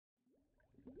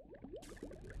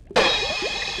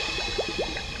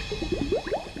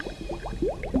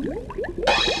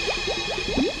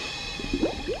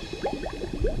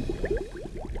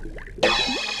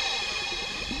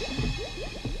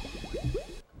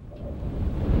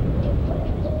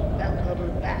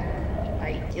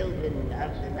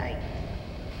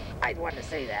I'd want to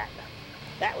say that.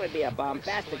 That would be a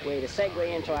bombastic way to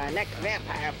segue into our next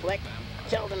vampire flick,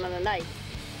 Children of the Night.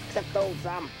 Except old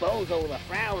Zombozo the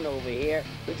Frown over here,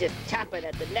 who's just chomping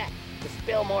at the neck to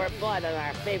spill more blood on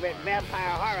our favorite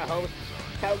vampire horror host,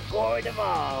 Count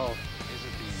Gore-ography.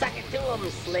 Suck it to him,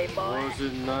 slave boy. It was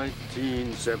in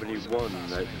 1971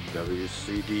 that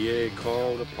WCDA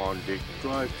called upon Dick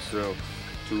Drysdale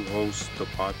to host the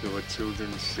popular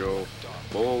children's show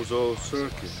Bozo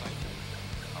Circus,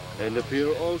 and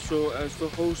appear also as the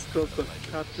host of the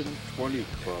Captain 20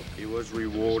 Club. He was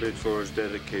rewarded for his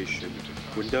dedication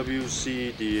when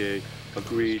WCDA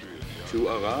agreed to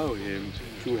allow him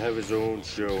to have his own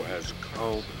show as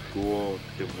Count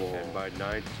Gore-ography. And by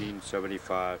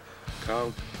 1975,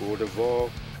 Count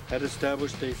Gore-ography had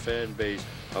established a fan base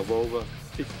of over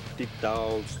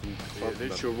 50,000 club. The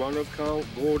initial run of Count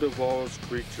Gore-ography's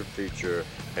creature feature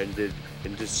ended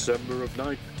in December of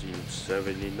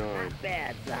 1979. Not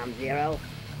bad, Zomzero,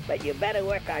 but you better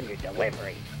work on your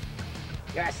delivery.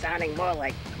 You're sounding more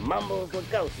like Mumbles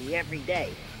Lugosi every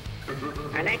day.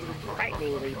 Our next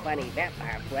frighteningly funny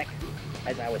vampire flick,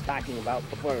 as I was talking about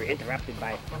before we were interrupted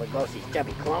by Lugosi's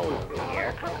chubby clone over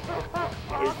here,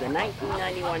 is the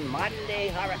 1991 modern-day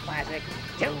horror classic,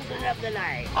 Children of the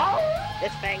Night.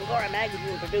 This Fangora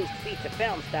magazine-produced feature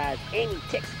film stars Amy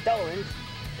Tix Dolan,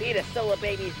 Peter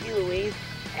Solababy's Louise,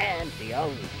 and the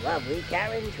always lovely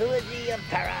Karen Trilogy of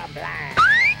Terror Black.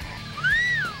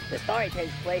 The story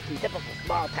takes place in typical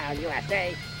small-town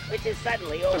USA, which is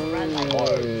suddenly overrun by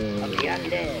hordes of the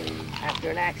undead after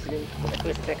an accident with a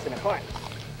crucifix and a corpse.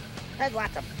 There's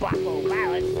lots of buffalo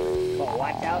violence, but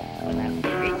watch out for that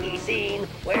freaky scene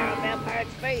where a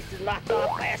vampire's face is knocked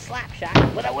off by a slap shot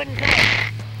with a wooden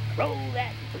peg. Roll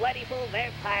that bloody full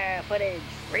vampire footage,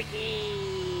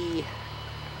 freaky!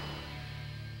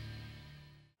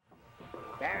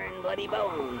 Baron Bloody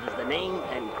Bones is the name,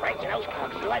 and cranking out a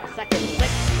blood-sucking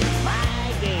flick is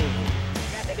my game. You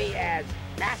got to be as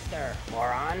master,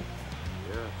 moron.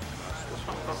 Yes,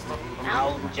 master.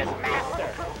 No, just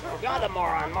master. You're the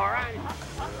moron.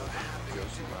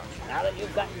 Now that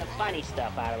you've gotten the funny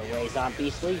stuff out of the way,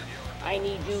 Zombeastly, I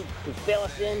need you to fill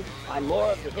us in on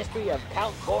more of the history of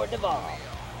Count Gore-ography.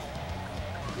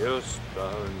 Yes,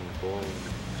 Baron Bones,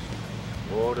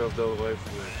 Lord of the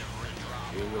Lifeless,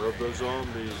 King of the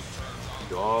Zombies,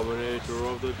 Dominator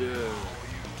of the Dead,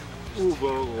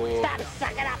 Overlord. Stop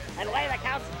sucking up and lay the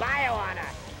Count's bio on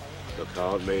us. The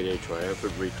Count made a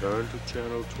triumphant return to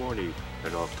Channel 20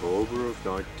 in October of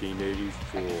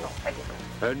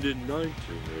 1984, and in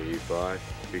 1985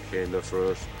 became the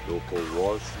first local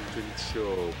Washington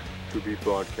show to be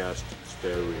broadcast in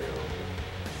stereo.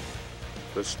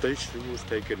 The station was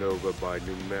taken over by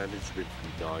new management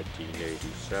in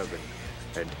 1987,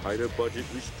 and tighter budget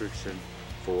restriction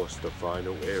forced the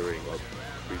final airing of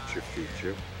Creature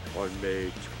Feature on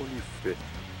May 25th,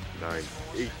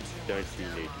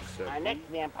 1987. Our next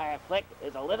vampire flick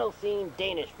is a little-seen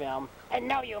Danish film, and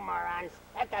no, you morons,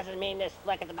 that doesn't mean this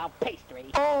flick is about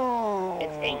pastry.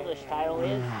 Its English title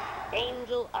is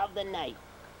Angel of the Night,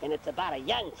 and it's about a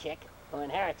young chick who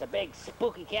inherits a big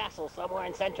spooky castle somewhere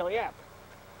in Central Europe.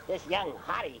 This young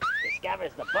hottie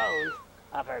discovers the bones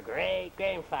of her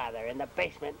great-grandfather in the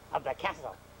basement of the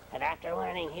castle, and after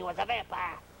learning he was a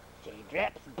vampire, she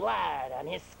drips blood on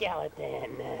his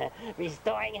skeleton,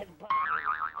 restoring his body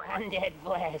to undead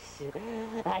flesh.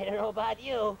 I don't know about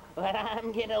you, but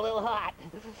I'm getting a little hot.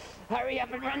 Hurry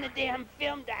up and run the damn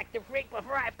film, Dr. Freak,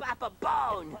 before I pop a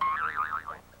bone!